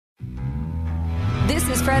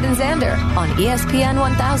is Fred and Zander on ESPN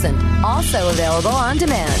 1000, also available on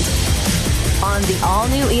demand on the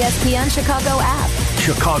all-new ESPN Chicago app.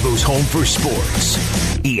 Chicago's home for sports.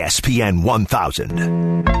 ESPN 1000.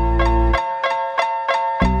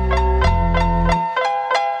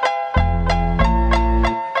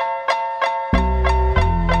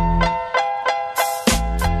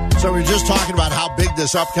 So we're just talking about how big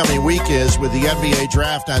this upcoming week is with the NBA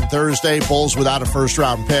draft on Thursday. Bulls without a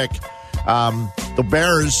first-round pick. The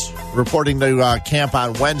Bears reporting to camp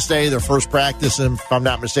on Wednesday. Their first practice, if I'm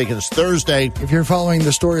not mistaken, is Thursday. If you're following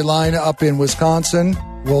the storyline up in Wisconsin,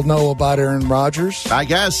 we'll know about Aaron Rodgers. I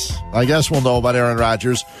guess we'll know about Aaron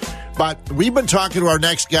Rodgers. But we've been talking to our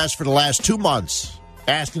next guest for the last 2 months,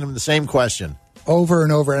 asking him the same question. Over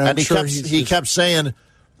and over. And he kept saying,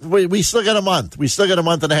 we still got a month. We still got a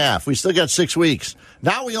month and a half. We still got 6 weeks.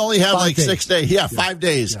 Now we only have 5 days. 6 days. Yeah, 5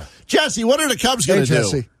 days. Yeah. Jesse, what are the Cubs going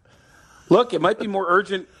to do? Look, it might be more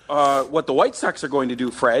urgent what the White Sox are going to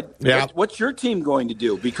do, Fred. Yeah. What's your team going to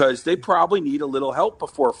do? Because they probably need a little help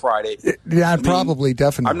before Friday. Probably,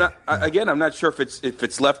 definitely. I'm not sure if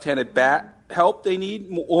it's left-handed bat help they need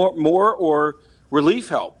more or relief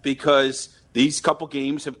help, because these couple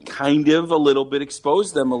games have kind of a little bit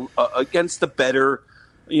exposed them against the better,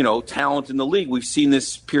 talent in the league. We've seen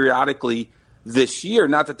this periodically this year.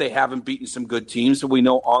 Not that they haven't beaten some good teams, but we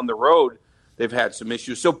know on the road they've had some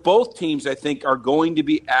issues. So both teams, I think, are going to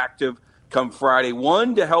be active come Friday.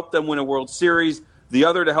 One to help them win a World Series, the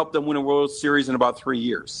other to help them win a World Series in about 3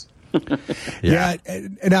 years. Yeah.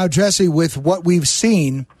 Now, Jesse, with what we've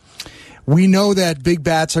seen, we know that big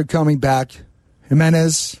bats are coming back.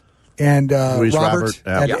 Jimenez and Robert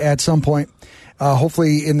at some point.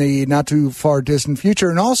 Hopefully in the not too far distant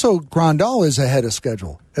future. And also Grandal is ahead of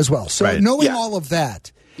schedule as well. So knowing all of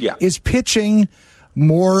that, is pitching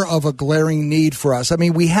more of a glaring need for us? I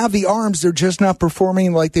mean, we have the arms. They're just not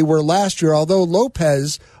performing like they were last year, although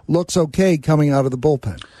Lopez looks okay coming out of the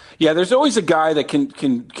bullpen. Yeah, there's always a guy that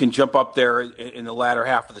can jump up there in the latter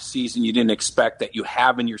half of the season you didn't expect that you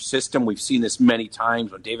have in your system. We've seen this many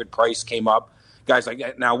times when David Price came up, guys like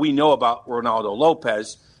that. Now, we know about Ronaldo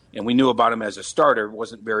Lopez, and we knew about him as a starter.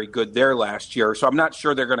 Wasn't very good there last year. So I'm not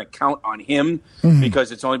sure they're going to count on him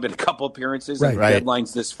because it's only been a couple appearances and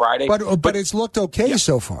deadlines this Friday. But it's looked okay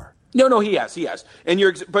so far. No, he has. And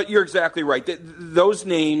you're exactly right. Those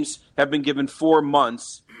names have been given 4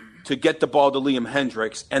 months to get the ball to Liam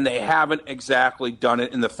Hendricks, and they haven't exactly done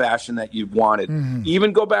it in the fashion that you wanted.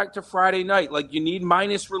 Even go back to Friday night. Like, you need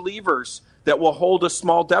minus relievers that will hold a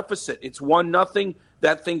small deficit. It's 1-0.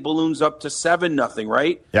 That thing balloons up to 7-0,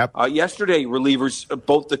 right? Yep. Yesterday,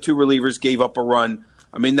 both the two relievers gave up a run.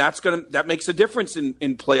 I mean, that makes a difference in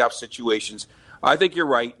playoff situations. I think you're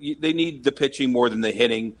right. They need the pitching more than the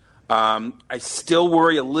hitting. I still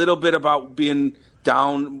worry a little bit about being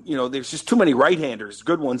down. There's just too many right-handers,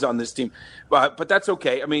 good ones on this team. But that's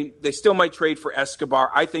okay. I mean, they still might trade for Escobar.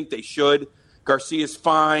 I think they should. Garcia's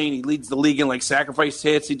fine. He leads the league in sacrifice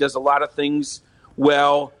hits. He does a lot of things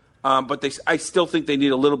well. But I still think they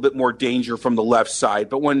need a little bit more danger from the left side.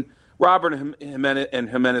 But when Robert and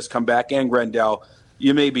Jimenez come back, and Grandal,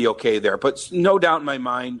 you may be okay there. But no doubt in my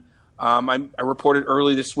mind, I reported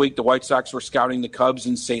early this week the White Sox were scouting the Cubs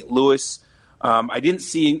in St. Louis. I didn't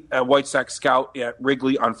see a White Sox scout at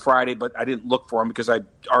Wrigley on Friday, but I didn't look for him because I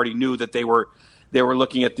already knew that they were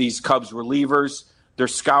looking at these Cubs relievers. They're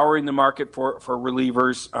scouring the market for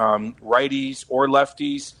relievers, righties or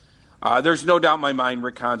lefties. There's no doubt in my mind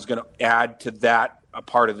Rick Hahn's going to add to that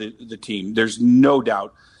part of the team. There's no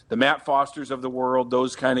doubt. The Matt Fosters of the world,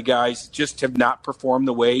 those kind of guys, just have not performed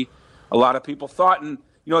the way a lot of people thought. And,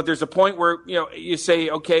 there's a point where, you say,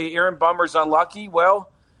 okay, Aaron Bummer's unlucky. Well,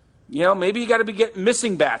 maybe you got to be getting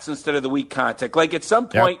missing bats instead of the weak contact. Like, at some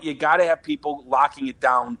point, you got to have people locking it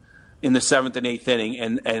down in the 7th and 8th inning,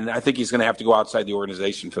 and I think he's going to have to go outside the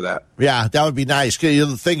organization for that. Yeah, that would be nice.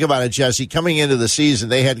 You think about it, Jesse. Coming into the season,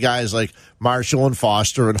 they had guys like Marshall and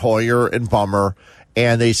Foster and Hoyer and Bummer,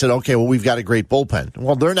 and they said, okay, well, we've got a great bullpen.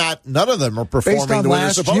 Well, they're not. None of them are performing the way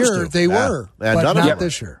they're supposed to. Based on last year, they were, but not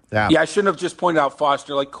this year. Yeah, I shouldn't have just pointed out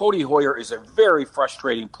Foster. Like, Cody Hoyer is a very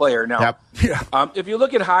frustrating player. Now, if you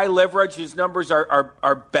look at high leverage, his numbers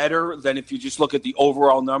are better than if you just look at the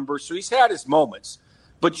overall numbers. So he's had his moments.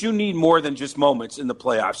 But you need more than just moments in the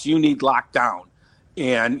playoffs. You need lockdown.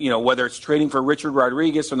 And, whether it's trading for Richard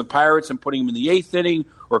Rodriguez from the Pirates and putting him in the 8th inning,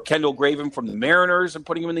 or Kendall Graven from the Mariners and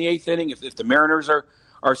putting him in the 8th inning, if the Mariners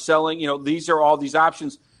are selling, these are all these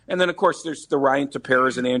options. And then, of course, there's the Ryan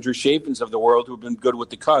Taperas and Andrew Chafins of the world who have been good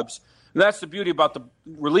with the Cubs. And that's the beauty about the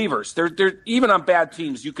relievers. They're even on bad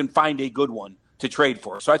teams, you can find a good one to trade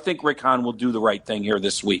for. So I think Rick Hahn will do the right thing here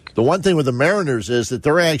this week. The one thing with the Mariners is that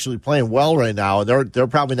they're actually playing well right now, and they're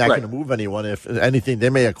probably not going to move anyone. If anything, they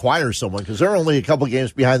may acquire someone because they're only a couple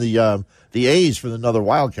games behind the A's for another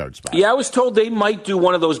wild card spot. Yeah, I was told they might do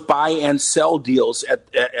one of those buy and sell deals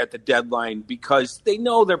at the deadline because they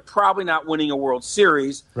know they're probably not winning a World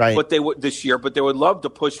Series but they would this year, but they would love to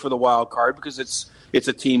push for the wild card because it's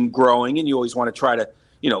a team growing, and you always want to try to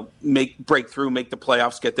break through, make the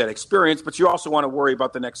playoffs, get that experience. But you also want to worry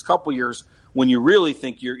about the next couple years when you really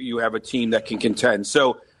think you have a team that can contend.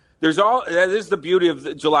 So that is the beauty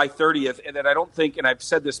of July 30th, and that I don't think, and I've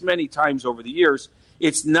said this many times over the years,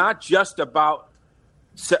 it's not just about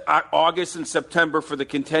August and September for the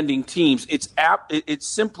contending teams. It's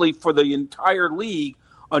simply for the entire league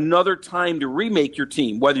another time to remake your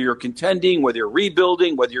team, whether you're contending, whether you're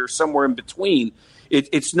rebuilding, whether you're somewhere in between.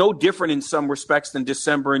 It's no different in some respects than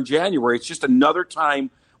December and January. It's just another time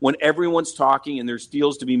when everyone's talking and there's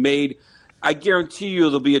deals to be made. I guarantee you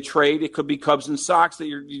there'll be a trade. It could be Cubs and Sox that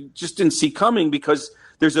you just didn't see coming because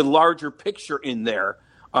there's a larger picture in there.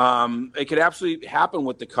 It could absolutely happen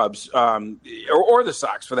with the Cubs or the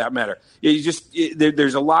Sox, for that matter.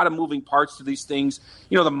 There's a lot of moving parts to these things.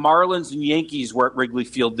 The Marlins and Yankees were at Wrigley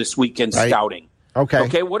Field this weekend scouting.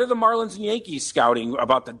 Okay. What are the Marlins and Yankees scouting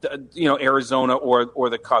about the Arizona or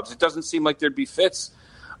the Cubs? It doesn't seem like there'd be fits,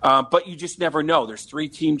 but you just never know. There's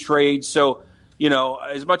 3-team trades, so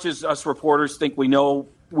as much as us reporters think we know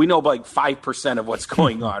like 5% of what's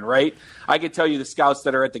going on, right? I could tell you the scouts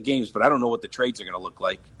that are at the games, but I don't know what the trades are going to look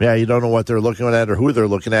like. Yeah, you don't know what they're looking at or who they're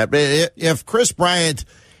looking at. But if Chris Bryant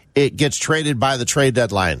gets traded by the trade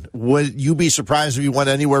deadline, would you be surprised if he went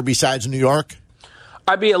anywhere besides New York?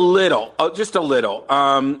 I'd be just a little.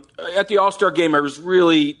 At the All-Star game, I was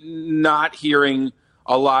really not hearing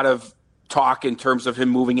a lot of talk in terms of him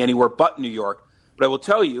moving anywhere but New York. But I will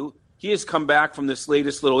tell you, he has come back from this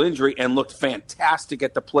latest little injury and looked fantastic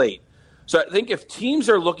at the plate. So I think if teams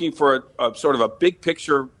are looking for a sort of a big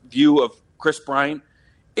picture view of Chris Bryant,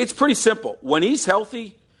 it's pretty simple. When he's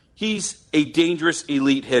healthy, he's a dangerous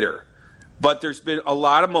elite hitter. But there's been a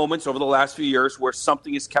lot of moments over the last few years where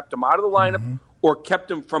something has kept him out of the lineup or kept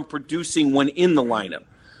him from producing when in the lineup.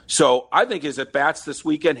 So I think his at-bats this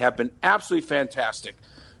weekend have been absolutely fantastic.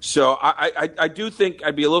 So I do think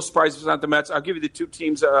I'd be a little surprised if it's not the Mets. I'll give you the two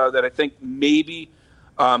teams that I think maybe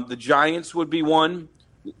the Giants would be one,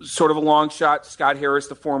 sort of a long shot. Scott Harris,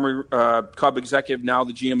 the former Cub executive, now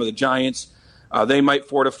the GM of the Giants. They might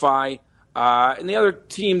fortify. And the other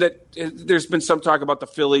team that there's been some talk about the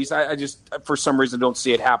Phillies. I just, for some reason, don't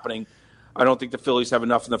see it happening. I don't think the Phillies have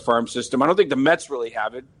enough in the farm system. I don't think the Mets really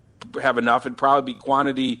have enough. It'd probably be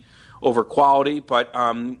quantity over quality, but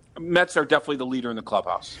Mets are definitely the leader in the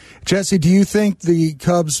clubhouse. Jesse, do you think the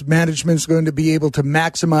Cubs management is going to be able to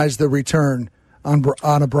maximize the return on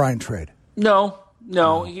a Bryant trade? No.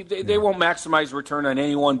 They won't maximize return on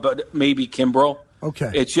anyone but maybe Kimbrel. Okay.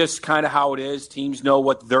 It's just kind of how it is. Teams know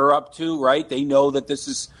what they're up to, right? They know that this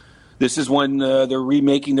is when they're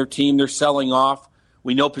remaking their team, they're selling off.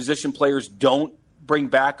 We know position players don't bring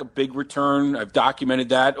back a big return. I've documented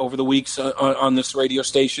that over the weeks on this radio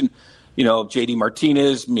station. J.D.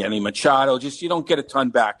 Martinez, Manny Machado, just you don't get a ton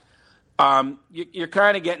back. You're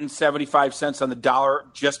kind of getting 75 cents on the dollar,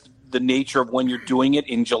 just the nature of when you're doing it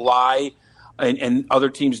in July, and other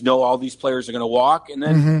teams know all these players are going to walk, and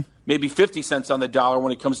then maybe 50 cents on the dollar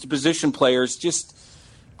when it comes to position players. Just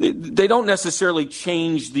they don't necessarily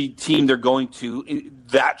change the team they're going to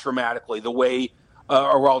that dramatically, the way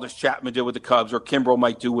Aroldis Chapman did with the Cubs or Kimbrel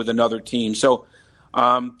might do with another team. So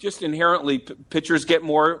just inherently, pitchers get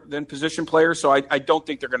more than position players, so I don't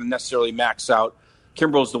think they're going to necessarily max out.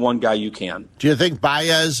 Kimbrel's the one guy you can. Do you think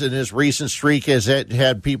Baez in his recent streak has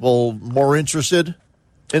had people more interested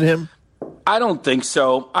in him? I don't think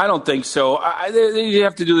so. You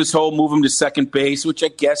have to do this whole move him to second base, which I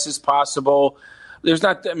guess is possible. There's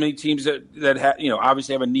not that many teams that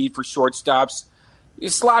obviously have a need for shortstops.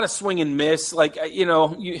 It's a lot of swing and miss.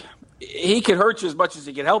 He could hurt you as much as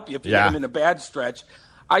he can help you if you get him in a bad stretch.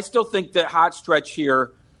 I still think that hot stretch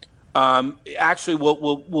here actually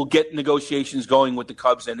will get negotiations going with the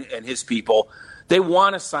Cubs and his people. They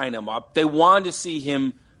want to sign him up. They want to see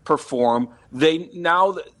him perform.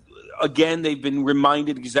 Again, they've been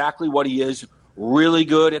reminded exactly what he is. Really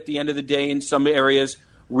good at the end of the day in some areas,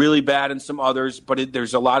 really bad in some others. But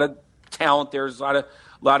there's a lot of talent there. There's a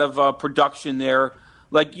lot of production there.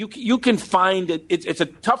 Like you can find it. It's a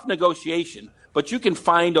tough negotiation, but you can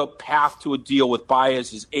find a path to a deal with Baez,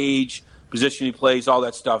 his age, position he plays, all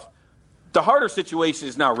that stuff. The harder situation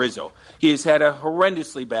is now Rizzo. He has had a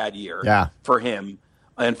horrendously bad year for him.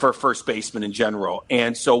 and for first baseman in general.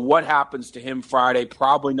 And so what happens to him Friday?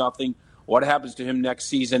 Probably nothing. What happens to him next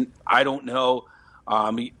season? I don't know.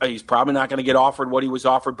 He's probably not going to get offered what he was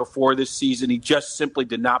offered before this season. He just simply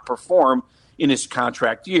did not perform in his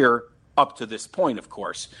contract year up to this point, of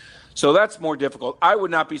course. So that's more difficult. I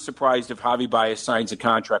would not be surprised if Javi Baez signs a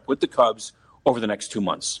contract with the Cubs over the next 2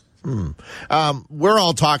 months. We're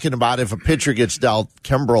all talking about if a pitcher gets dealt,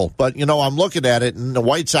 Kimbrel. But, I'm looking at it, and the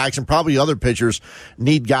White Sox and probably other pitchers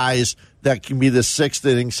need guys that can be the 6th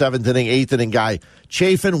inning, 7th inning, 8th inning guy.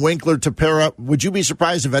 Chafin, Winkler, Tepera. Would you be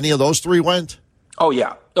surprised if any of those three went? Oh,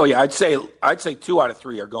 yeah. I'd say 2 out of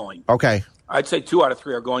 3 are going. Okay. I'd say 2 out of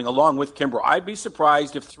 3 are going along with Kimbrel. I'd be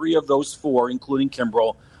surprised if 3 of those 4, including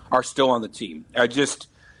Kimbrel, are still on the team.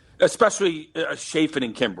 Especially Chafin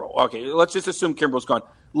and Kimbrel. Okay, let's just assume Kimbrel's gone.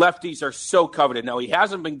 Lefties are so coveted. Now, he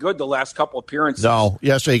hasn't been good the last couple appearances. No,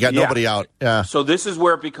 yesterday he got nobody out. Yeah. So this is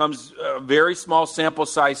where it becomes very small sample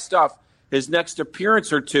size stuff. His next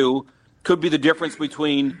appearance or two could be the difference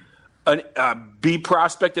between a B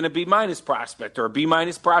prospect and a B minus prospect, or a B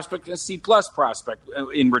minus prospect and a C plus prospect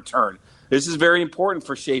in return. This is very important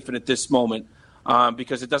for Chafin at this moment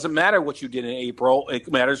because it doesn't matter what you did in April. It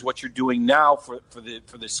matters what you're doing now for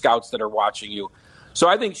the scouts that are watching you. So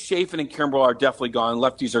I think Chafin and Kimbrel are definitely gone.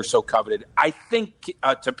 Lefties are so coveted. I think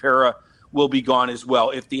Tepera will be gone as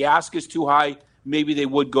well. If the ask is too high, maybe they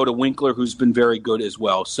would go to Winkler, who's been very good as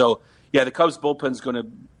well. So, yeah, the Cubs bullpen is going to,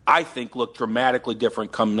 I think, look dramatically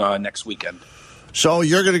different come next weekend. So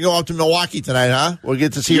you're going to go up to Milwaukee tonight, huh? We'll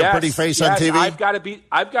get to see your pretty face on TV. I've got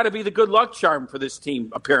to be the good luck charm for this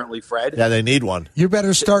team, apparently, Fred. Yeah, they need one. You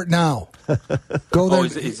better start now. Go there.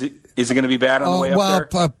 Is it going to be bad on the way up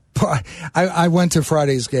there? I went to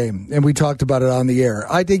Friday's game, and we talked about it on the air.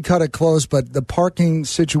 I did cut it close, but the parking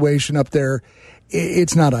situation up there,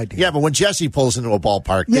 it's not ideal. Yeah, but when Jesse pulls into a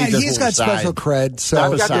ballpark, he's got special cred. So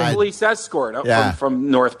I've got the police escort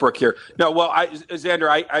from Northbrook here. No, well, Zander,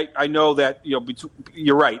 I know that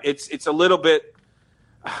you're right. It's a little bit.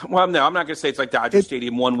 Well, no, I'm not going to say it's like Dodger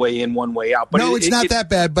Stadium, one way in, one way out. But no, it's not that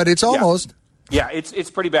bad, but it's almost. Yeah,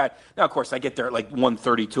 it's pretty bad. Now, of course, I get there at like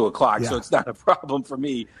 1:30, 2 o'clock, so it's not a problem for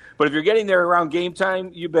me. But if you're getting there around game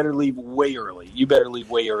time, you better leave way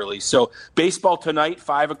early. So baseball tonight,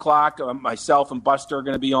 5 o'clock. Myself and Buster are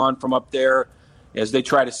going to be on from up there as they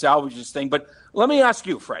try to salvage this thing. But let me ask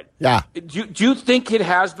you, Fred. Yeah. Do you think it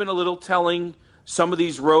has been a little telling, some of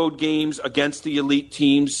these road games against the elite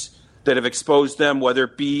teams that have exposed them, whether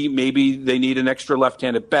it be maybe they need an extra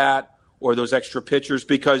left-handed bat or those extra pitchers?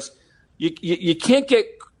 Because you can't get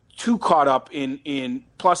too caught up in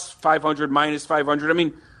plus 500, minus 500. I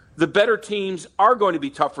mean, the better teams are going to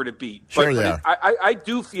be tougher to beat. Sure they are. I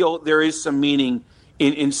do feel there is some meaning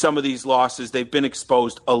in some of these losses. They've been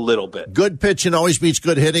exposed a little bit. Good pitching always beats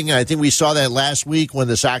good hitting. And I think we saw that last week when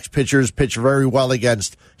the Sox pitchers pitched very well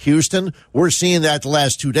against Houston. We're seeing that the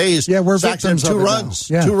last 2 days. Yeah, we're Sox victims have of 2 runs.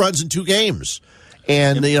 Yeah. 2 runs in 2 games.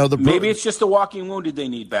 And maybe it's just the walking wounded they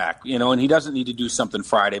need back, and he doesn't need to do something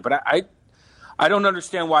Friday. But I don't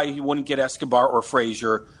understand why he wouldn't get Escobar or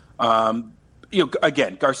Frazier.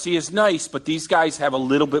 Again, Garcia's nice, but these guys have a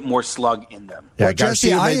little bit more slug in them. Yeah, well,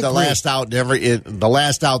 Garcia made the last out the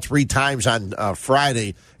last out 3 times on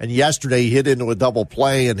Friday, and yesterday he hit into a double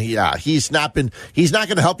play, and he's not going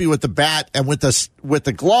to help you with the bat and with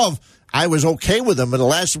the glove. I was okay with him. In the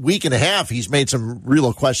last week and a half, he's made some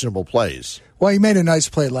real questionable plays. Well, he made a nice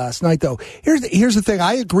play last night, though. Here's the thing.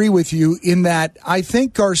 I agree with you in that I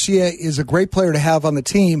think Garcia is a great player to have on the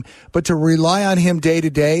team, but to rely on him day to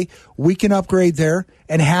day, we can upgrade there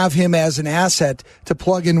and have him as an asset to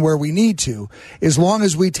plug in where we need to, as long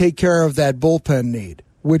as we take care of that bullpen need,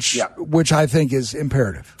 which I think is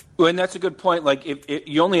imperative. Well, and that's a good point. Like, if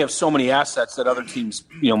you only have so many assets that other teams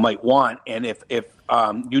might want, and if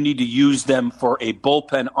you need to use them for a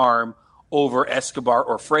bullpen arm over Escobar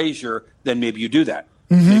or Frazier, then maybe you do that.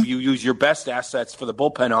 Mm-hmm. Maybe you use your best assets for the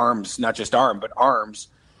bullpen arms, not just arm, but arms,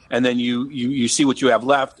 and then you see what you have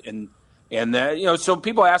left. And so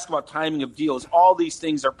people ask about timing of deals. All these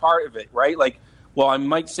things are part of it, right? Like, well, I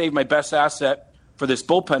might save my best asset for this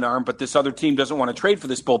bullpen arm, but this other team doesn't want to trade for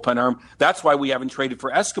this bullpen arm. That's why we haven't traded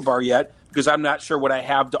for Escobar yet, because I'm not sure what I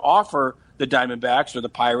have to offer the Diamondbacks or the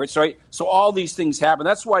Pirates, right? So all these things happen.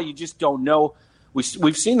 That's why you just don't know.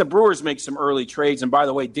 We've seen the Brewers make some early trades, and by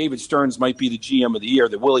the way, David Stearns might be the GM of the year,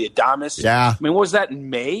 the Willie Adames. Yeah. I mean, what was that in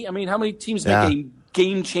May? I mean, how many teams make a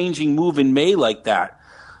game-changing move in May like that?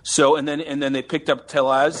 So, and then they picked up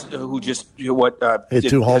Tellez, who just hit 2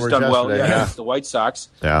 homers has done well against the White Sox.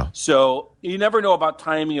 Yeah. So you never know about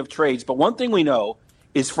timing of trades, but one thing we know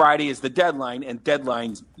is Friday is the deadline, and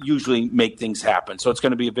deadlines usually make things happen. So it's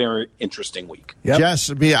going to be a very interesting week. Yep. Jess,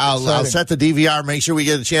 I'll set the DVR. Make sure we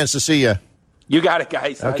get a chance to see you. You got it,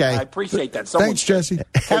 guys. Okay. I appreciate that. Thanks, Jesse.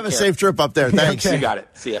 Have a safe trip up there. Thanks. Okay. You got it.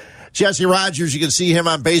 See ya. Jesse Rogers, you can see him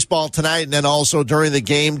on Baseball Tonight, and then also during the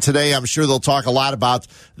game today. I'm sure they'll talk a lot about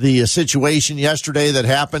the situation yesterday that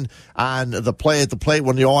happened on the play at the plate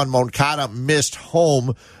when Yohan Moncada missed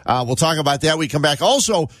home. We'll talk about that. We come back.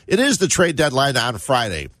 Also, it is the trade deadline on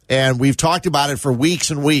Friday, and we've talked about it for weeks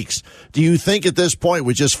and weeks. Do you think at this point,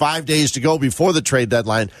 with just 5 days to go before the trade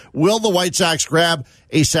deadline, will the White Sox grab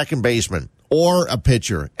a second baseman or a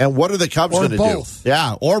pitcher? And what are the Cubs going to do?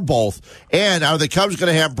 Yeah, or both. And are the Cubs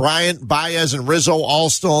going to have Bryant, Baez, and Rizzo all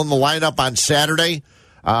still in the lineup on Saturday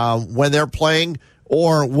when they're playing?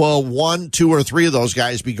 Or will 1, 2, or 3 of those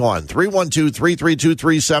guys be gone?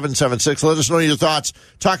 312-332-3776. Let us know your thoughts.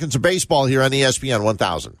 Talking to baseball here on ESPN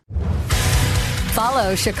 1000.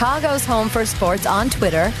 Follow Chicago's Home for Sports on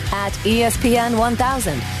Twitter at ESPN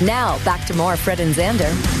 1000. Now, back to more Fred and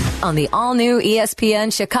Zander on the all-new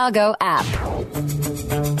ESPN Chicago app.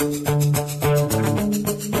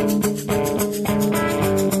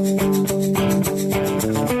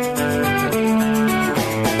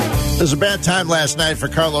 It was a bad time last night for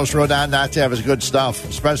Carlos Rodon not to have his good stuff,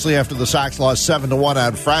 especially after the Sox lost 7-1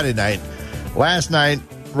 on Friday night. Last night,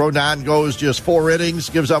 Rodon goes just 4 innings,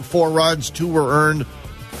 gives up 4 runs, 2 were earned,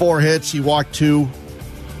 4 hits. He walked 2.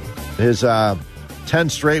 His 10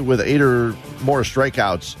 straight with 8 or more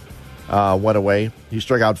strikeouts went away. He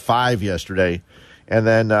struck out 5 yesterday. And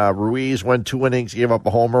then Ruiz went 2 innings, gave up a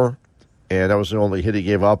homer, and that was the only hit he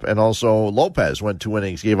gave up. And also Lopez went 2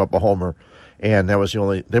 innings, gave up a homer. And that was the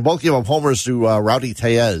only. They both gave up homers to Rowdy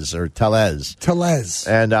Tellez. And that was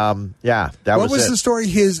it. What was the story?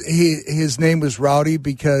 His name was Rowdy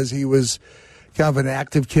because he was kind of an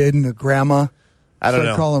active kid and a grandma. I don't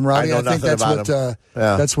know. Call him Rowdy. I think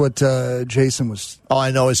that's what Jason was. All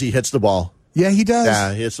I know is he hits the ball. Yeah, he does.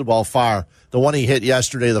 Yeah, he hits the ball far. The one he hit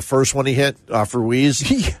yesterday, the first one he hit for Ruiz,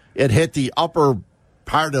 it hit the upper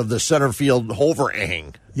part of the center field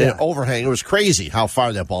overhang. Yeah. Overhang. It was crazy how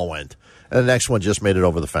far that ball went. And the next one just made it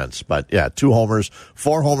over the fence. But, yeah, 2 homers,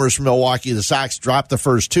 4 homers from Milwaukee. The Sox dropped the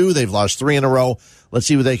first 2. They've lost 3 in a row. Let's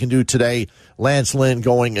see what they can do today. Lance Lynn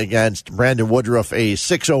going against Brandon Woodruff, a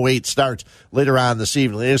 6:08 start later on this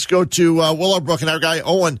evening. Let's go to Willowbrook and our guy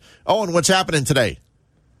Owen. Owen, what's happening today?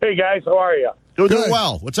 Hey, guys. How are you? Doing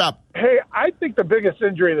well. What's up? Hey, I think the biggest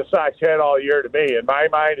injury the Sox had all year to me, in my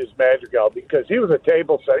mind, is Madrigal because he was a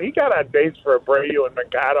table setter. He got on base for Abreu and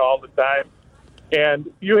Moncada all the time.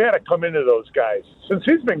 And you had to come into those guys. Since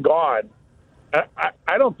he's been gone,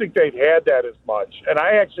 I don't think they've had that as much. And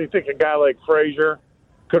I actually think a guy like Frazier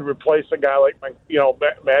could replace a guy like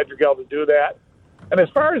Madrigal to do that. And as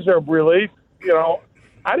far as their relief,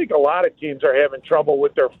 I think a lot of teams are having trouble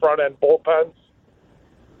with their front-end bullpens.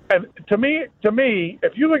 And to me,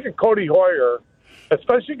 if you look at Cody Hoyer,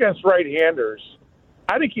 especially against right-handers,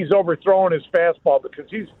 I think he's overthrowing his fastball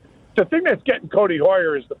because the thing that's getting Cody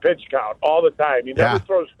Hoyer is the pitch count all the time. He never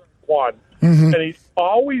throws 1, and he's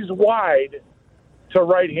always wide to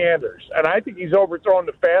right-handers. And I think he's overthrowing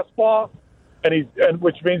the fastball, and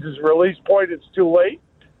which means his release point is too late.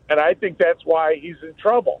 And I think that's why he's in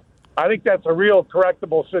trouble. I think that's a real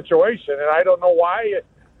correctable situation, and I don't know why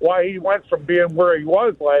he went from being where he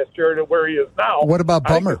was last year to where he is now. What about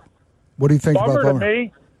Bummer? What do you think about Bummer? To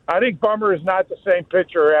me, I think Bummer is not the same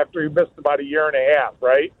pitcher after he missed about a year and a half,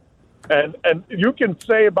 right? And you can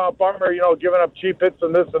say about Bummer, giving up cheap hits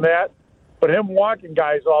and this and that, but him walking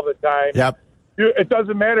guys all the time. Yep. It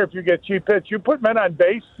doesn't matter if you get cheap hits. You put men on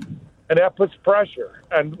base, and that puts pressure.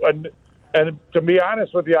 And to be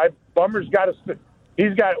honest with you, Bummer's got to.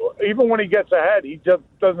 He's got, even when he gets ahead, he just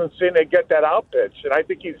doesn't seem to get that out pitch. And I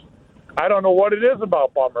think I don't know what it is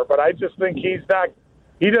about Bummer, but I just think he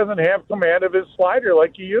doesn't have command of his slider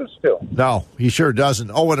like he used to. No, he sure doesn't.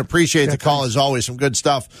 Owen, appreciate the call as always. Some good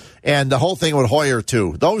stuff. And the whole thing with Hoyer,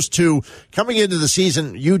 too. Those two, coming into the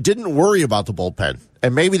season, you didn't worry about the bullpen.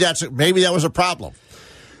 And maybe that was a problem.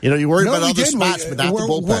 You worried about other spots, but not the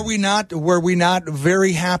bullpen. Were we not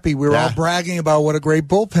very happy? We were all bragging about what a great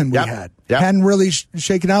bullpen we had. Yep. Hadn't really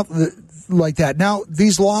shaken out like that. Now,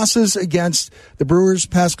 these losses against the Brewers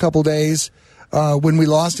past couple days, when we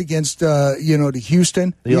lost against, to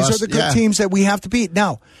Houston, these are the good teams that we have to beat.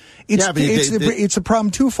 Now, It's a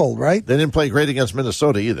problem twofold, right? They didn't play great against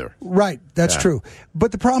Minnesota either. Right, that's true.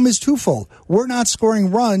 But the problem is twofold. We're not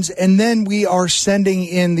scoring runs, and then we are sending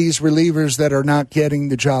in these relievers that are not getting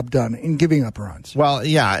the job done and giving up runs. Well,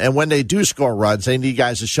 yeah, and when they do score runs, they need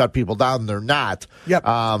guys to shut people down. They're not. Yep.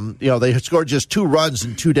 They scored just 2 runs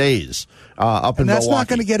in 2 days up in Milwaukee. And that's not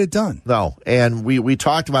going to get it done. No, and we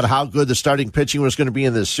talked about how good the starting pitching was going to be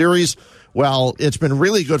in this series. Well, it's been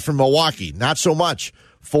really good for Milwaukee. Not so much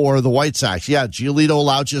for the White Sox. Yeah, Giolito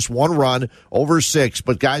allowed just 1 run over 6,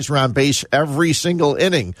 but guys were on base every single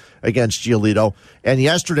inning against Giolito. And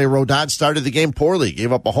yesterday, Rodon started the game poorly.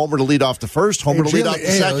 Gave up a homer to lead off the first, homer to lead off the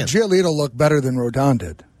second. Giolito looked better than Rodon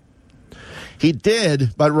did. He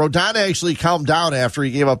did, but Rodon actually calmed down after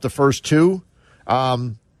he gave up the first 2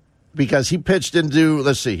 because he pitched into,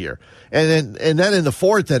 let's see here. And then in the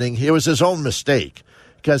 4th inning, it was his own mistake.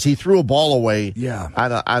 Because he threw a ball away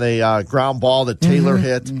on a ground ball that Taylor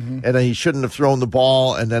hit, and then he shouldn't have thrown the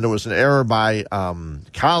ball, and then it was an error by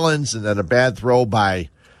Collins, and then a bad throw by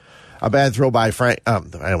Frank.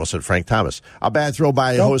 I almost said Frank Thomas. A bad throw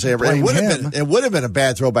by Jose Abreu. It would have been a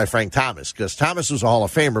bad throw by Frank Thomas because Thomas was a Hall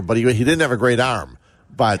of Famer, but he didn't have a great arm.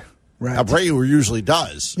 But Abreu usually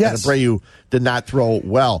does. Yes. And Abreu did not throw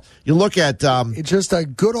well. You look at it's just a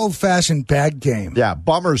good old-fashioned bad game. Yeah,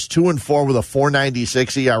 Bummers 2-4 with a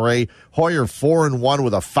 4.96 ERA. Hoyer 4-1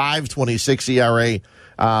 with a 5.26 ERA.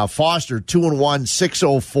 Foster 2-1,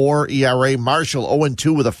 6.04 ERA. Marshall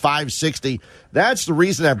 0-2 with a 5.60. That's the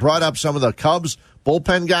reason I brought up some of the Cubs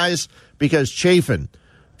bullpen guys, because Chafin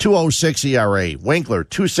 2.06 ERA. Winkler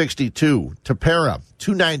 2.62. Tepera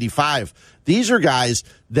 2.95. These are guys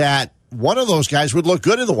that one of those guys would look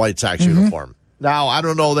good in the White Sox uniform. Now, I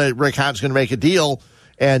don't know that Rick Hahn's going to make a deal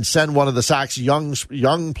and send one of the Sox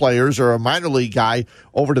young players or a minor league guy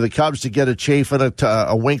over to the Cubs to get a Chafin,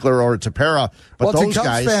 a Winkler, or a Tepera. But those to Cubs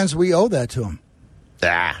guys, fans, we owe that to them.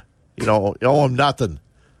 You owe them nothing.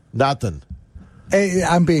 Nothing. Hey,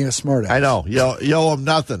 I'm being a smart ass. I know. You owe them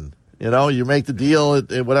nothing. You make the deal,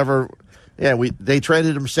 whatever. Yeah, they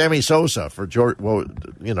traded him Sammy Sosa for George. Well,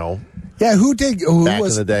 Yeah, who did? Back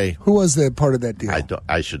in the day, who was the part of that deal?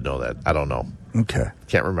 I should know that. I don't know. Okay,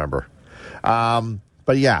 can't remember.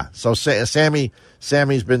 But yeah, so Sammy's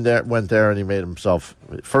been there, went there, and he made himself.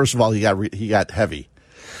 First of all, he got heavy.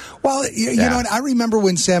 Well, you know what? I remember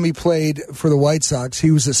when Sammy played for the White Sox. He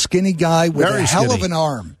was a skinny guy with a hell of an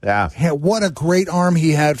arm. Yeah. What a great arm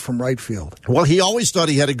he had from right field. Well, he always thought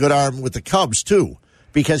he had a good arm with the Cubs, too,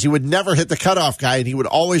 because he would never hit the cutoff guy, and he would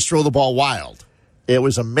always throw the ball wild. It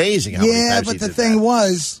was amazing how many times he did that. Yeah, but the thing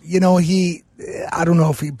was, I don't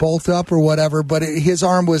know if he bulked up or whatever, but his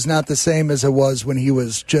arm was not the same as it was when he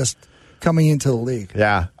was just coming into the league.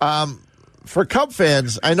 Yeah. For Cub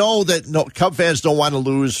fans, I know that Cub fans don't want to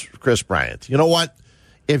lose Chris Bryant. You know what?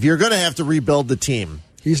 If you're going to have to rebuild the team,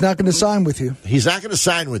 he's not going to sign with you. He's not going to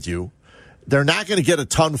sign with you. They're not going to get a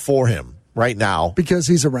ton for him right now. Because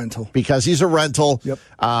he's a rental. Yep.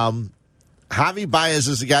 Javi Baez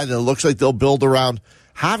is the guy that looks like they'll build around.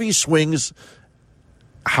 Javi swings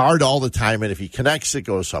hard all the time, and if he connects, it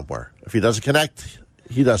goes somewhere. If he doesn't connect,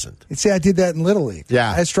 he doesn't. See, I did that in Little League.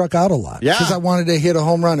 Yeah. I struck out a lot. Yeah. Because I wanted to hit a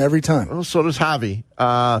home run every time. Well, so does Javi.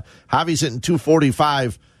 Javi's hitting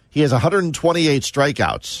 245. He has 128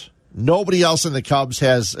 strikeouts. Nobody else in the Cubs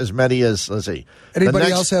has as many as, let's see.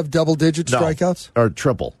 Anybody else have double-digit strikeouts? Or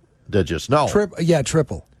triple digits. No.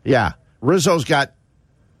 Triple. Yeah. Rizzo's got,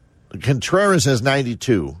 Contreras has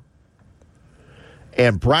 92.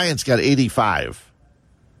 And Bryant's got 85.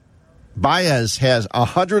 Baez has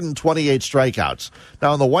 128 strikeouts.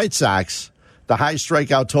 Now, in the White Sox, the high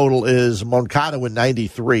strikeout total is Moncada with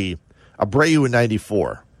 93, Abreu with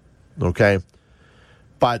 94. Okay?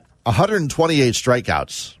 But 128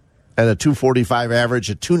 strikeouts and a 245 average,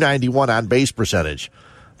 a 291 on base percentage.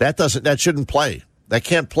 That shouldn't play. That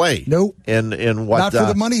can't play. Nope. In what? Not for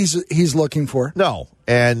the money he's looking for. No.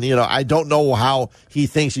 And, I don't know how he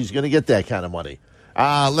thinks he's going to get that kind of money.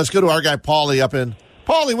 Let's go to our guy, Paulie, up in.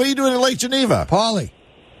 Paulie, what are you doing in Lake Geneva? Paulie.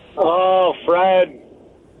 Oh, Fred,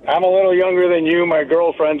 I'm a little younger than you. My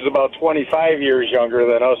girlfriend's about 25 years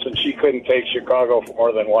younger than us, and she couldn't take Chicago for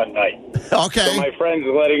more than one night. Okay. So my friend's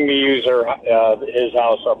letting me use his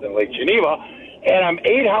house up in Lake Geneva, and I'm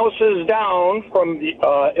 8 houses down from the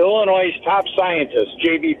Illinois' top scientist,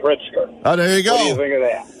 J.B. Pritzker. Oh, there you go. What do you think of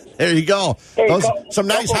that? There you go. Hey, some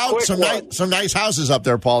nice houses up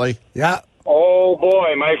there, Paulie. Yeah. Oh,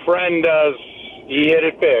 boy, my friend does. He hit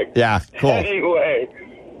it big. Yeah, cool. Anyway,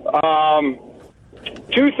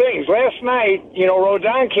 2 things. Last night,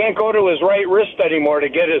 Rodon can't go to his right wrist anymore to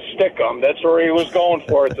get his stick-um. That's where he was going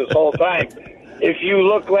for it this whole time. If you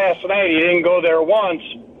look last night, he didn't go there once.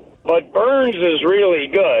 But Burns is really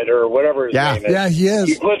good, or whatever his name is. Yeah, he is.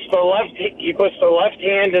 He puts the left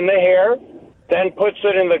hand in the hair, then puts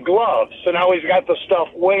it in the glove. So now he's got the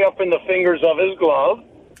stuff way up in the fingers of his glove.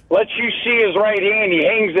 Lets you see his right hand. He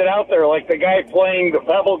hangs it out there like the guy playing the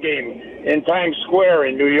Pebble game in Times Square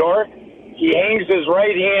in New York. He hangs his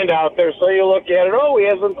right hand out there, so you look at it, he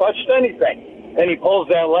hasn't touched anything. Then he pulls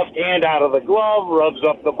that left hand out of the glove, rubs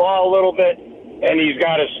up the ball a little bit, and he's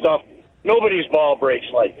got his stuff. Nobody's ball breaks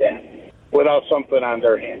like that without something on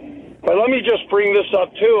their hand. But let me just bring this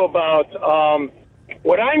up, too, about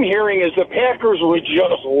what I'm hearing is the Packers would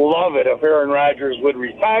just love it if Aaron Rodgers would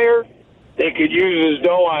retire. They could use his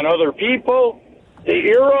dough on other people. The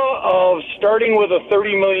era of starting with a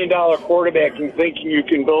 $30 million quarterback and thinking you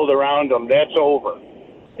can build around him, that's over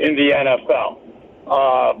in the NFL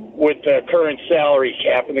with the current salary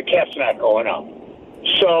cap, and the cap's not going up.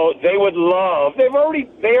 So they would love. They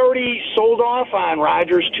already sold off on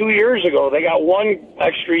Rodgers 2 years ago. They got one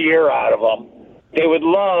extra year out of him. They would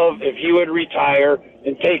love if he would retire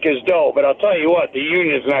and take his dough. But I'll tell you what, the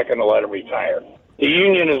union is not going to let him retire. The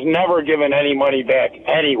union has never given any money back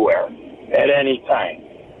anywhere at any time.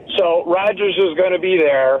 So Rodgers is going to be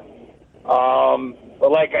there.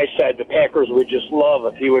 But like I said, the Packers would just love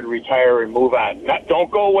if he would retire and move on.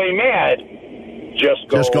 Don't go away mad. Just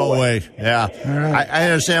go away. Yeah. Right. I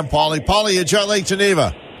understand, Paulie. Paulie, enjoy Lake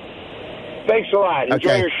Geneva. Thanks a lot.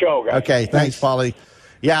 Enjoy your show, guys. Okay, thanks, Paulie.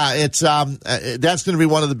 Yeah, it's that's going to be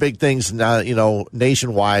one of the big things,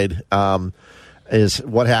 nationwide, is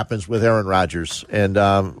what happens with Aaron Rodgers, and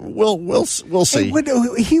we'll see.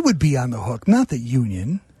 He would be on the hook, not the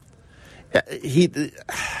union.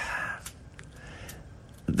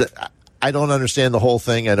 I don't understand the whole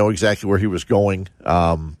thing. I know exactly where he was going,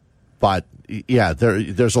 but yeah,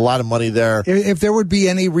 there's a lot of money there. If there would be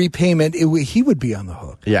any repayment, he would be on the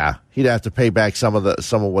hook. Yeah, he'd have to pay back some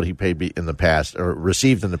of what he paid in the past or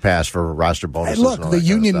received in the past for roster bonuses. And look, the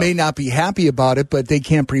union may not be happy about it, but they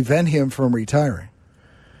can't prevent him from retiring.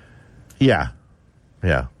 Yeah,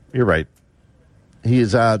 you're right.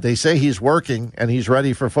 He's. They say he's working and he's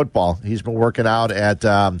ready for football. He's been working out at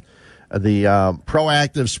the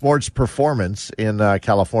Proactive Sports Performance in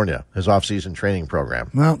California, his off-season training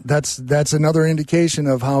program. Well, that's another indication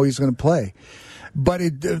of how he's going to play. But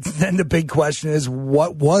then the big question is,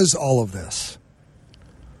 what was all of this?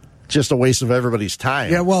 Just a waste of everybody's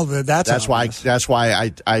time. Yeah, well, that's why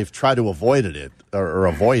I've tried to avoid it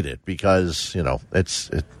because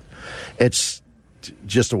it's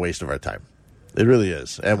just a waste of our time. It really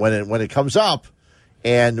is. And when it comes up.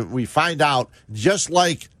 And we find out, just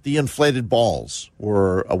like the inflated balls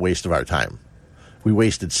were a waste of our time. We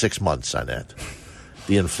wasted 6 months on that.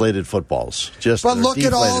 The inflated footballs. But look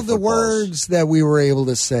at all the words that we were able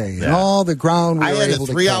to say, and all the ground we were able to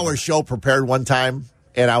cover. I had a 3-hour show prepared one time,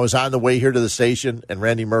 and I was on the way here to the station, and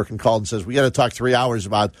Randy Merkin called and says, we got to talk 3 hours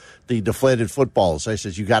about the deflated footballs. I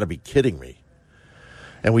says, you got to be kidding me.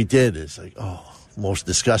 And we did. It's like, most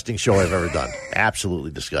disgusting show I've ever done.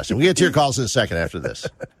 Absolutely disgusting. We get to your calls in a second after this.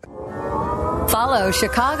 Follow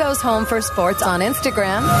Chicago's Home for Sports on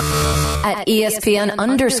Instagram at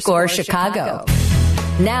ESPN_Chicago.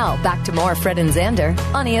 Now back to more Fred and Zander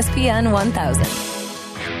on ESPN 1000.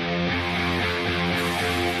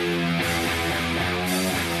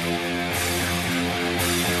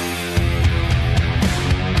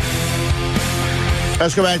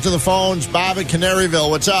 Let's go back to the phones. Bob at Canaryville.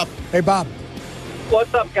 What's up? Hey, Bob.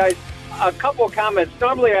 What's up, guys? A couple of comments.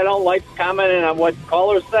 Normally, I don't like commenting on what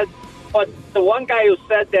callers said, but the one guy who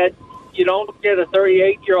said that you don't get a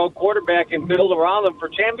 38-year-old quarterback and build around them for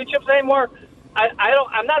championships anymore,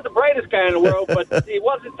 I'm not the brightest guy in the world, but he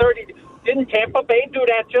wasn't 30. Didn't Tampa Bay do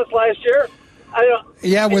that just last year?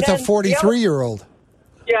 Yeah, with a 43-year-old.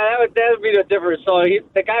 Yeah, that would be the difference. So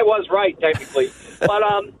the guy was right, technically. But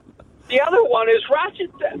the other one is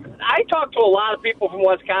Rochester. I talked to a lot of people from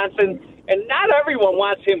Wisconsin, and not everyone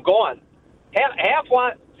wants him gone. Half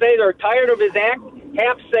say they're tired of his act.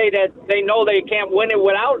 Half say that they know they can't win it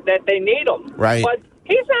without, that they need him. Right. But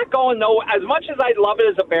he's not going nowhere. As much as I love it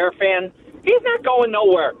as a Bear fan, he's not going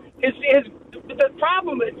nowhere. The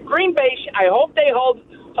problem is Green Bay, I hope they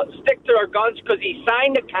stick to their guns because he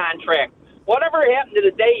signed a contract. Whatever happened to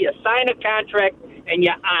the day you sign a contract and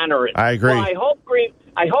you honor it. I agree. So I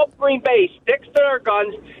hope Green Bay sticks to their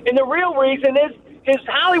guns. And the real reason is his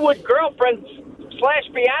Hollywood girlfriend /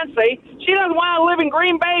 Beyonce, she doesn't want to live in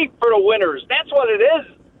Green Bay for the winters. That's what it is.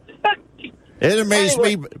 It amazed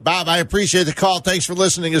me, Bob. I appreciate the call. Thanks for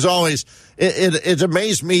listening, as always. It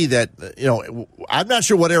amazed me that, I'm not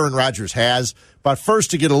sure what Aaron Rodgers has, but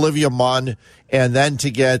first to get Olivia Munn and then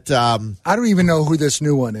to get... I don't even know who this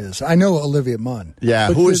new one is. I know Olivia Munn.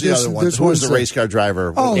 Yeah, who is the other one? Who is the race car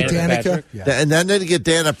driver? Oh, Danica. Yeah. And then to get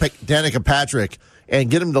Danica Patrick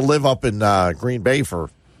and get him to live up in Green Bay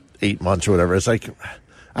for 8 months or whatever. It's like,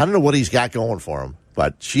 I don't know what he's got going for him,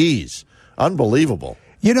 but geez, unbelievable.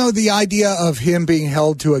 The idea of him being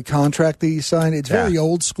held to a contract that he signed, it's very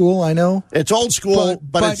old school, I know. It's old school,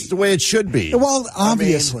 but it's the way it should be. Well,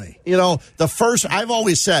 obviously. I've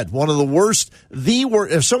always said, one of the worst,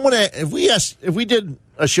 if we did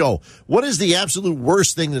a show, what is the absolute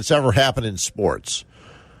worst thing that's ever happened in sports?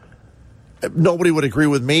 Nobody would agree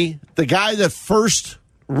with me. The guy that first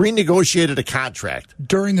renegotiated a contract.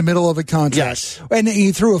 During the middle of a contract. Yes. And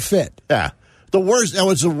he threw a fit. Yeah. That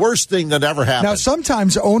was the worst thing that ever happened. Now,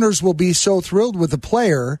 sometimes owners will be so thrilled with the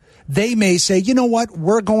player, they may say, you know what,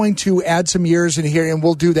 we're going to add some years in here and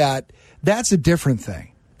we'll do that. That's a different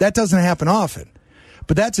thing. That doesn't happen often.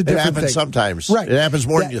 But that's a different thing. It happens sometimes. Right. It happens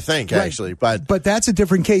more than you think, actually. But that's a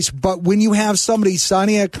different case. But when you have somebody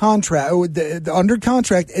signing a contract, under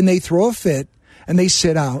contract, and they throw a fit, and they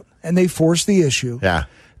sit out, and they force the issue,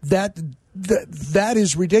 that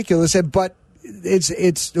is ridiculous. But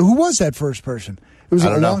it's who was that first person? It was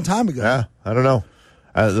a long time ago. Yeah, I don't know.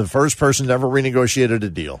 The first person never renegotiated a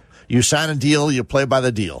deal. You sign a deal, you play by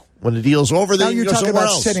the deal. When the deal's over, then you go somewhere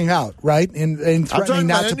else. You're talking about sitting out, right? And threatening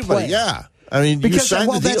not to play. Yeah. I mean, because you sign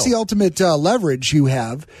the deal. That's the ultimate leverage you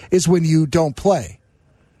have is when you don't play.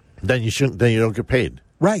 Then you shouldn't. Then you don't get paid.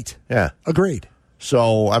 Right. Yeah. Agreed.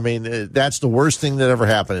 So, I mean, that's the worst thing that ever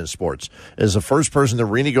happened in sports, is the first person that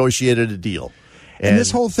renegotiated a deal. And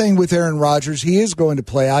this whole thing with Aaron Rodgers, he is going to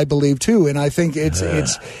play, I believe, too. And I think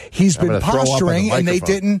he's been posturing, and they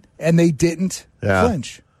didn't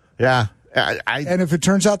flinch. Yeah. And if it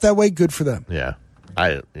turns out that way, good for them. Yeah.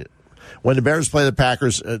 When the Bears play the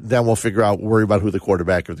Packers, then we'll worry about who the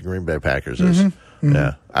quarterback of the Green Bay Packers is. Mm-hmm.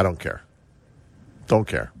 Yeah. I don't care. Don't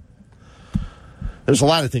care. There's a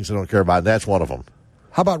lot of things I don't care about, and that's one of them.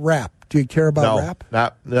 How about rap? Do you care about rap?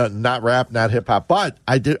 Not rap, not hip hop. But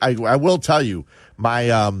I will tell you,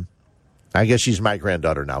 my I guess she's my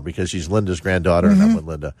granddaughter now because she's Linda's granddaughter, and I'm with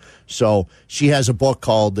Linda. So she has a book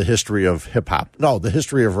called The History of Hip Hop. No, The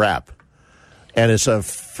History of Rap. And it's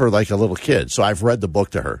for like a little kid. So I've read the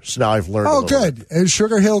book to her. So now I've learned. Oh, good. Bit. Is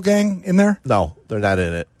Sugar Hill Gang in there? No, they're not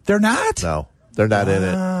in it. They're not? No, they're not in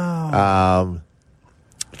it.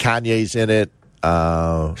 Kanye's in it.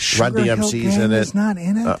 Run DMC's in it. Is not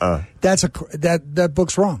in it. That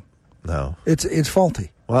book's wrong. No, it's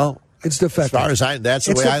faulty. Well, it's defective. As far as that's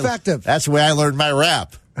the way I learned my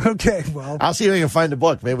rap. Okay, well, I'll see if I can find a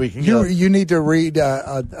book. Maybe we can. You need to read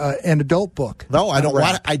an adult book. No, I don't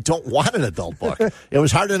want. I don't want an adult book. It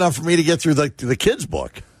was hard enough for me to get through the kids'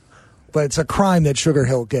 book. But it's a crime that Sugar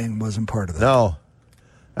Hill Gang wasn't part of that. No.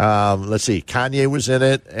 Let's see. Kanye was in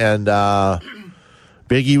it, and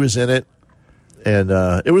Biggie was in it. And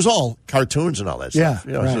it was all cartoons and all that stuff.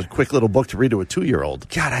 Yeah, It was a quick little book to read to a 2-year-old.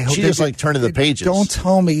 God, I hope she just like turning the pages. Don't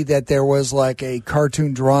tell me that there was like a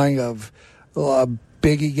cartoon drawing of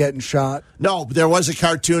Biggie getting shot. No, there was a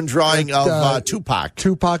cartoon drawing of Tupac.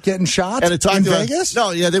 Tupac getting shot, and it talked in about, Vegas. No,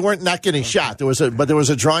 yeah, they weren't not getting shot. There was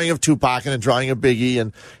a drawing of Tupac and a drawing of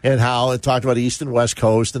Biggie, and how it talked about East and West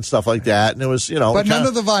Coast and stuff like that. And it was but none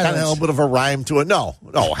of the violence. Kind of a little bit of a rhyme to it. No,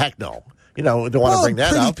 heck no. Don't want to bring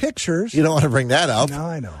that up. Pictures. You don't want to bring that up. No,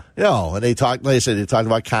 I know. No, and they talked. Like I said, they talked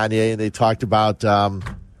about Kanye, and they talked about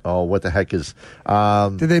what the heck is?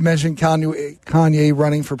 Did they mention Kanye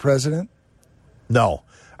running for president? No,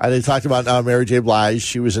 they talked about Mary J. Blige.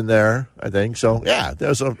 She was in there, I think. So yeah,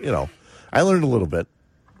 there's I learned a little bit,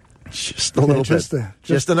 just a little bit,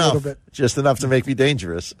 just enough, little bit. Just enough to make me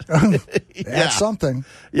dangerous. That's something.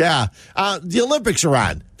 Yeah, the Olympics are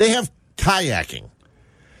on. They have kayaking.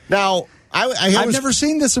 Now, I've never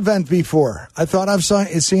seen this event before. I thought I've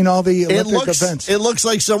seen all the Olympic events. It looks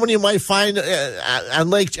like someone you might find at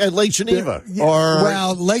Lake Geneva.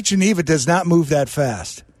 Lake Geneva does not move that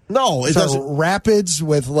fast. No, it doesn't. Rapids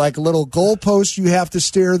with like little goalposts you have to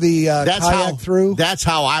steer the kayak through. That's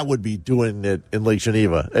how I would be doing it in Lake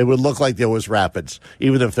Geneva. It would look like there was rapids,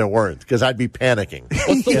 even if there weren't, because I'd be panicking.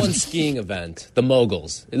 What's the one skiing event? The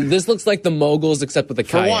Moguls. This looks like the Moguls, except with the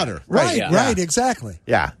kayak. For water. Right, exactly.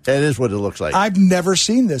 Yeah, it is what it looks like. I've never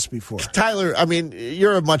seen this before. Tyler, I mean,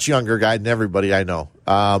 you're a much younger guy than everybody I know.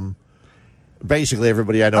 Basically,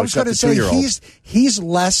 everybody I know except the 2-year-old. He's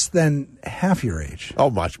less than half your age.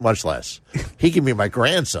 Oh, much less. He can be my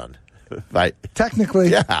grandson. Technically.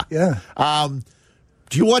 Yeah. Yeah.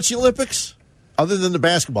 Do you watch the Olympics? Other than the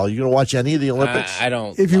basketball, you going to watch any of the Olympics? I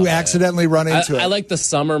don't. If you accidentally run into it. I like the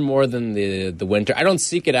summer more than the winter. I don't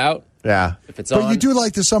seek it out. Yeah. If it's on. But you do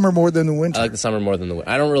like the summer more than the winter. I like the summer more than the winter.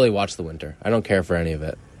 I don't really watch the winter. I don't care for any of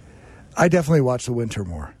it. I definitely watch the winter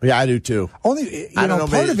more. Yeah, I do too. Only,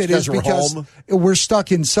 part of it is because we're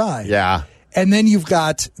stuck inside. Yeah. And then you've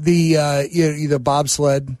got the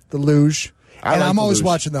bobsled, the luge, and I'm always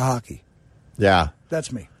watching the hockey. Yeah.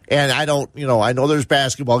 That's me. And I don't, I know there's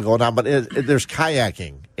basketball going on, but there's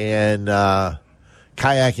kayaking and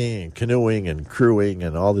canoeing and crewing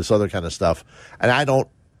and all this other kind of stuff. And I don't,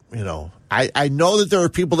 I know that there are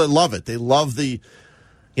people that love it. They love the,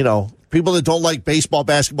 people that don't like baseball,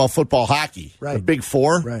 basketball, football, hockey, right. The big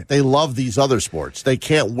four, right. They love these other sports. They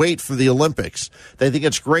can't wait for the Olympics. They think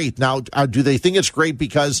it's great. Now, do they think it's great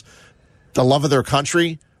because the love of their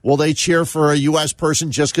country? Will they cheer for a U.S.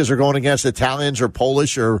 person just because they're going against Italians or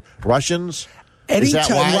Polish or Russians? Is that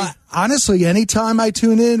why? Honestly, anytime I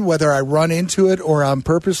tune in, whether I run into it or I'm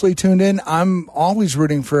purposely tuned in, I'm always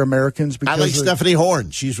rooting for Americans. Because I like Stephanie Horn.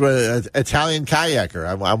 She's an Italian kayaker.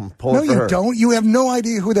 I'm pulling for her. No, you don't. You have no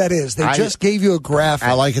idea who that is. They just gave you a graphic.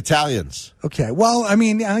 I like Italians. Okay. Well, I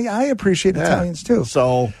mean, I appreciate Italians too.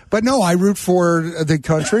 But no, I root for the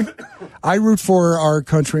country. I root for our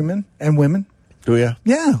countrymen and women. Do you?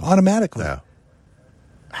 Yeah, automatically. Yeah.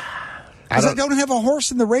 Because I don't have a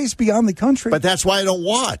horse in the race beyond the country. But that's why I don't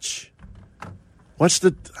watch. I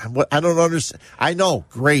don't understand. I know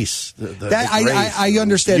Grace. I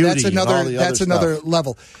understand. That's another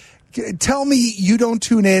level. Tell me you don't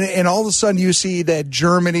tune in and all of a sudden you see that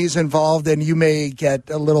Germany's involved and you may get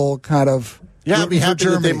a little kind of... Yeah, I'd be happy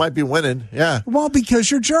that they might be winning. Yeah. Well, because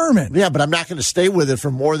you're German. Yeah, but I'm not going to stay with it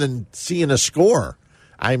for more than seeing a score.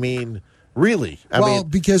 I mean, really.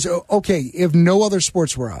 Because, if no other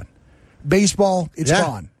sports were on, baseball, it's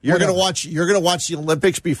gone. You're going to watch the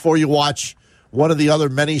Olympics before you watch one of the other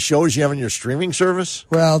many shows you have on your streaming service?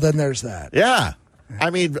 Well, then there's that. Yeah.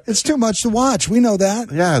 I mean, it's too much to watch. We know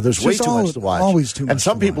that. Yeah, there's way too much to watch. Always too much. And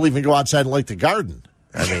some people even go outside and like the garden.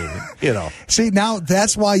 I mean, See, now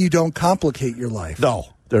that's why you don't complicate your life. No,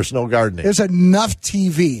 there's no gardening. There's enough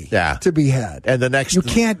TV to be had. And you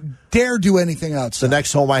can't dare do anything outside. The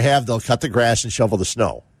next home I have, they'll cut the grass and shovel the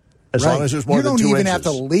snow. As long as there's more than 2 inches. You don't even have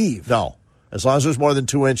to leave. No. As long as there's more than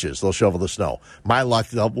 2 inches, they'll shovel the snow. My luck,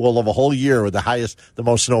 we'll have a whole year with the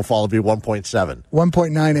most snowfall will be 1.7.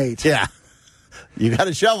 1.98. Yeah. You got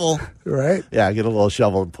a shovel. Right. Yeah, get a little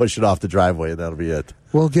shovel and push it off the driveway, and that'll be it.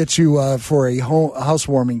 We'll get you for a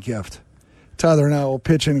housewarming gift. Tyler and I will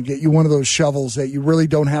pitch in and get you one of those shovels that you really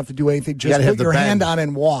don't have to do anything. Just put your hand on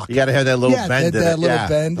and walk. You got to have that little bend in it. Little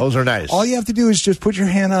bend. Those are nice. All you have to do is just put your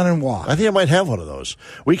hand on and walk. I think I might have one of those.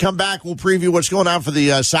 We come back, we'll preview what's going on for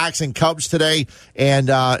the Sox and Cubs today and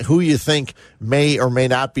who you think may or may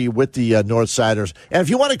not be with the Northsiders. And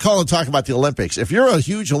if you want to call and talk about the Olympics, if you're a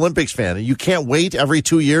huge Olympics fan and you can't wait every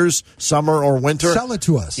 2 years, summer or winter. Sell it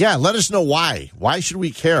to us. Yeah, let us know why. Why should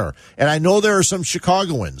we care? And I know there are some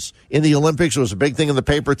Chicagoans in the Olympics. It was a big thing in the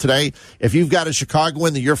paper today. If you've got a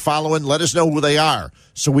Chicagoan that you're following, let us know who they are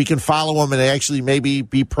so we can follow them and actually maybe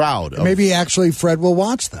be proud. Maybe actually Fred will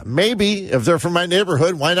watch them. Maybe. If they're from my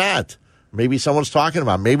neighborhood, why not? Maybe someone's talking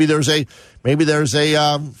about. Maybe there's a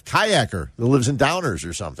kayaker that lives in Downers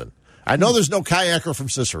or something. I know there's no kayaker from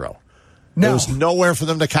Cicero. No. There's nowhere for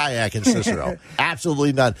them to kayak in Cicero.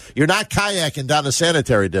 Absolutely none. You're not kayaking down the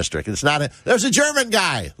sanitary district. It's not. There's a German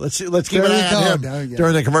guy. Let's keep an eye on him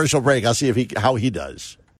during the commercial break. I'll see how he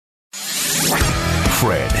does.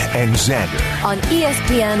 Fred and Zander on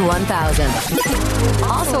ESPN 1000.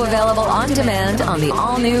 Also available on demand on the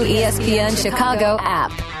all-new ESPN Chicago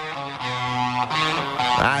app.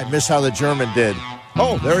 I miss how the German did.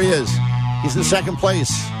 Oh, there he is. He's in second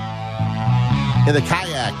place in the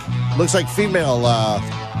kayak. Looks like female.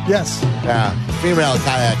 Yes. Yeah, female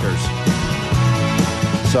kayakers.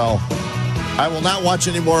 So, I will not watch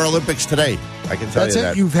any more Olympics today. I can tell you that.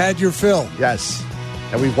 That's it. You've had your fill. Yes.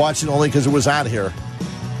 And we've watched it only because it was on here.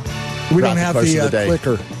 We don't have the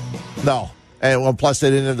clicker. No. And plus, they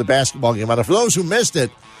didn't have the basketball game on it. For those who missed it,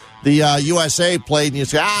 the USA played, and you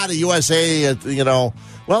say, the USA,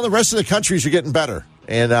 Well, the rest of the countries are getting better.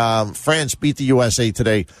 And France beat the USA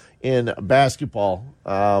today in basketball.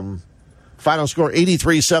 Final score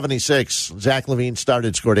 83-76. Zach LaVine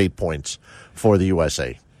scored 8 points for the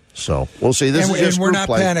USA. So we'll see. This is just we're not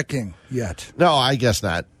play. Panicking yet. No, I guess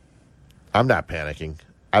not. I'm not panicking.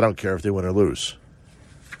 I don't care if they win or lose.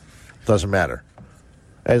 Doesn't matter.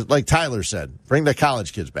 As like Tyler said, bring the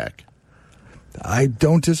college kids back. I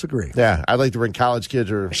don't disagree. Yeah, I'd like to bring college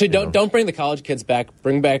kids. Actually, don't bring the college kids back.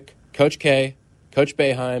 Bring back Coach K, Coach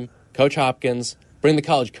Boeheim, Coach Hopkins, bring the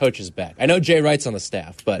college coaches back. I know Jay Wright's on the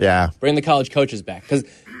staff, but bring the college coaches back because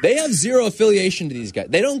they have zero affiliation to these guys.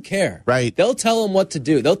 They don't care. Right. They'll tell them what to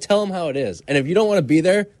do. They'll tell them how it is. And if you don't want to be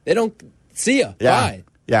there, they don't see you. Bye.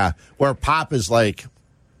 Yeah. Where Pop is like,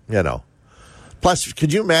 Plus,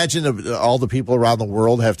 could you imagine all the people around the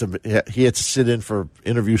world he had to sit in for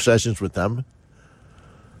interview sessions with them?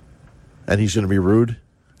 And he's going to be rude?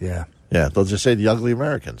 Yeah. Yeah, they'll just say the ugly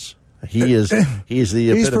Americans. He is the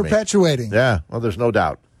epitome. He's perpetuating. Yeah, well, there's no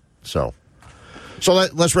doubt. So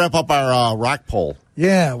let's wrap up our rock poll.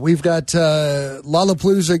 Yeah, we've got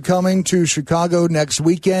Lollapalooza coming to Chicago next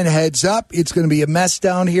weekend. Heads up, it's going to be a mess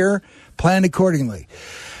down here. Plan accordingly.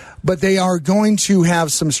 But they are going to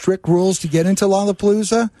have some strict rules to get into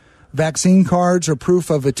Lollapalooza. Vaccine cards or proof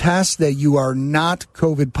of a test that you are not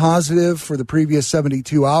COVID positive for the previous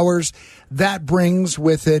 72 hours. That brings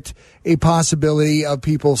with it a possibility of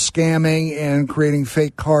people scamming and creating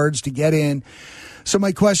fake cards to get in. So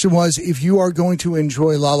my question was, if you are going to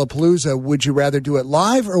enjoy Lollapalooza, would you rather do it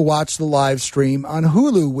live or watch the live stream on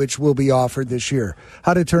Hulu, which will be offered this year?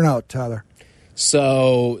 How'd it turn out, Tyler?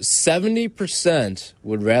 So 70%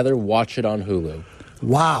 would rather watch it on Hulu.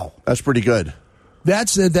 Wow. That's pretty good.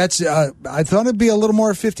 That's. I thought it'd be a little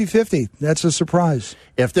more 50-50. That's a surprise.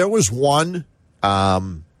 If there was one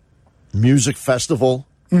music festival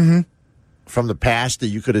from the past that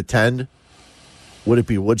you could attend, would it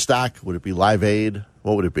be Woodstock? Would it be Live Aid?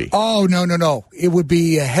 What would it be? Oh, no. It would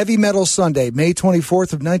be a Heavy Metal Sunday, May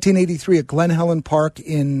 24th of 1983 at Glen Helen Park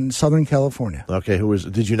in Southern California. Okay,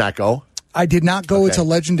 did you not go? I did not go. Okay. It's a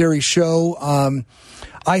legendary show.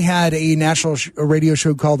 I had a national radio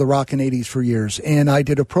show called The Rockin' 80s for years, and I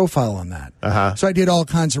did a profile on that. Uh-huh. So I did all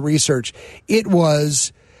kinds of research. It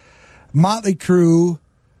was Motley Crue,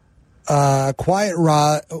 Quiet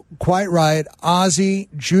Riot, Ozzy,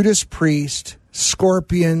 Judas Priest,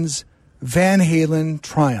 Scorpions, Van Halen,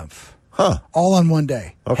 Triumph. Huh. All on one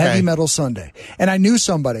day. Okay. Heavy Metal Sunday. And I knew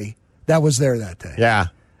somebody that was there that day. Yeah.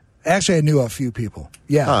 Actually, I knew a few people.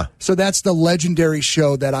 Yeah. Huh. So that's the legendary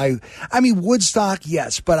show that I mean, Woodstock,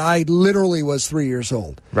 yes, but I literally was 3 years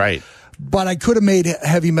old. Right. But I could have made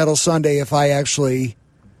Heavy Metal Sunday if I actually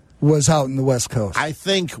was out in the West Coast. I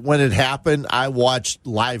think when it happened, I watched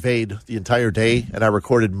Live Aid the entire day, and I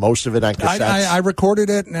recorded most of it on cassettes. I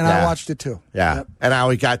recorded it, and I watched it, too. Yeah. Yep. And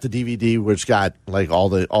I got the DVD, which got like all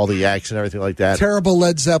the acts and everything like that. Terrible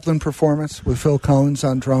Led Zeppelin performance with Phil Collins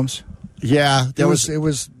on drums. Yeah, it was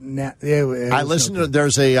I listened to.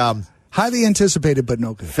 There's a highly anticipated, but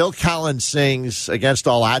no good. Phil Collins sings "Against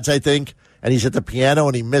All Odds," I think, and he's at the piano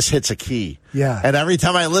and he mishits a key. Yeah, and every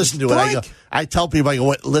time I listen to it, I tell people, I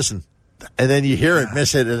go, listen, and then you hear it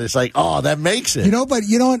miss it, and it's like, oh, that makes it. But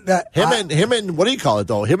you know what? Him and what do you call it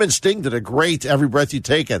though? Him and Sting did a great "Every Breath You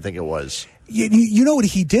Take." I think it was. You know what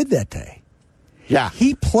he did that day? Yeah,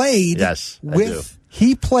 he played. Yes,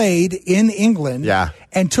 He played in England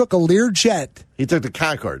and took a Learjet. He took the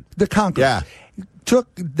Concorde. Yeah. Took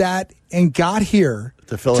that and got here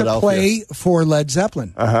to Philadelphia to play for Led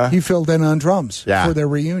Zeppelin. Uh-huh. He filled in on drums for their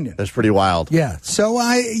reunion. That's pretty wild. Yeah. So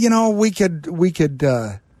we could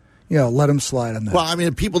let him slide on that. Well, I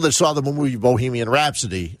mean, people that saw the movie Bohemian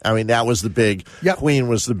Rhapsody, I mean, that was the big. Yep. Queen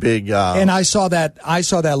was the big. And I saw that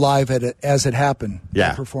live as it happened.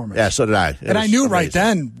 Yeah. The performance. Yeah. So did I. And I knew right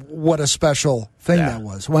then what a special thing that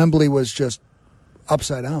was. Wembley was just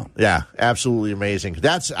upside down. Yeah, absolutely amazing.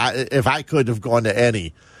 If I could have gone to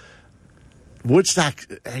any. Woodstock,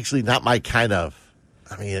 actually, not my kind of.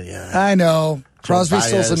 I mean, yeah. I know. Crosby,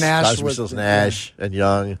 Stills, and Nash. And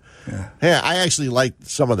Young. Yeah, I actually liked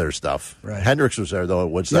some of their stuff. Right. Hendrix was there, though,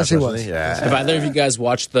 at Woodstock. Yes, he was. Yeah. Have either of you guys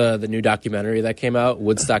watched the new documentary that came out,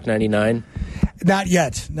 Woodstock 99? Not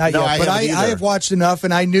yet. But I have watched enough,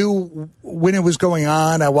 and I knew when it was going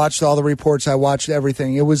on. I watched all the reports. I watched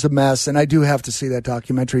everything. It was a mess, and I do have to see that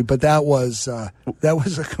documentary. But that was a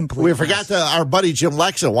complete We forgot our buddy Jim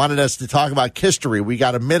Lexa wanted us to talk about Kistery. We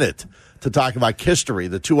got a minute to talk about Kistery,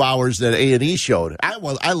 the 2 hours that A&E showed.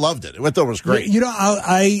 I loved it. I thought it was great.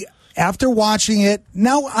 I after watching it,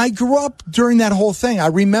 now I grew up during that whole thing. I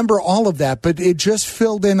remember all of that, but it just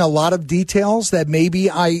filled in a lot of details that maybe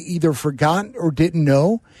I either forgot or didn't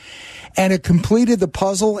know. And it completed the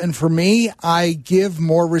puzzle. And for me, I give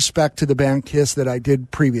more respect to the band Kiss than I did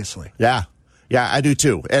previously. Yeah. Yeah, I do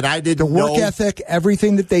too. And I didn't know. The work ethic,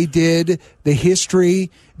 everything that they did, the history.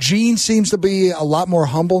 Gene seems to be a lot more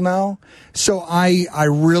humble now. So I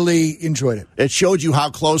really enjoyed it. It showed you how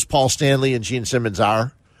close Paul Stanley and Gene Simmons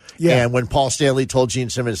are. Yeah. And when Paul Stanley told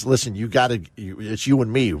Gene Simmons, listen, it's you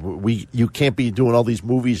and me. You can't be doing all these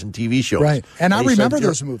movies and TV shows. Right. And I remember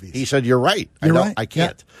those movies. He said, you're right. You're right. I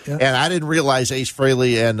can't. Yeah. And I didn't realize Ace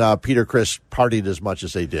Frehley and Peter Criss partied as much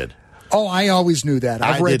as they did. Oh, I always knew that.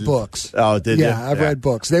 I've read books. Oh, did you? Yeah, I've read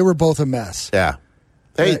books. They were both a mess. Yeah.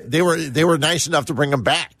 They were nice enough to bring them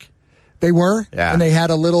back. They were? Yeah. And they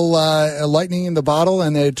had a little lightning in the bottle,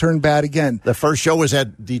 and they turned bad again. The first show was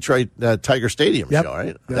at Detroit Tiger Stadium show, right?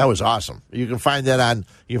 Yep. That was awesome. You can find a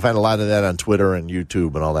lot of that on Twitter and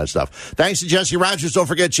YouTube and all that stuff. Thanks to Jesse Rogers. Don't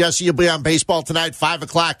forget, Jesse will be on baseball tonight, 5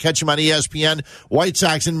 o'clock. Catch him on ESPN. White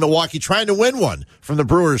Sox in Milwaukee trying to win one from the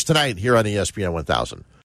Brewers tonight here on ESPN 1000.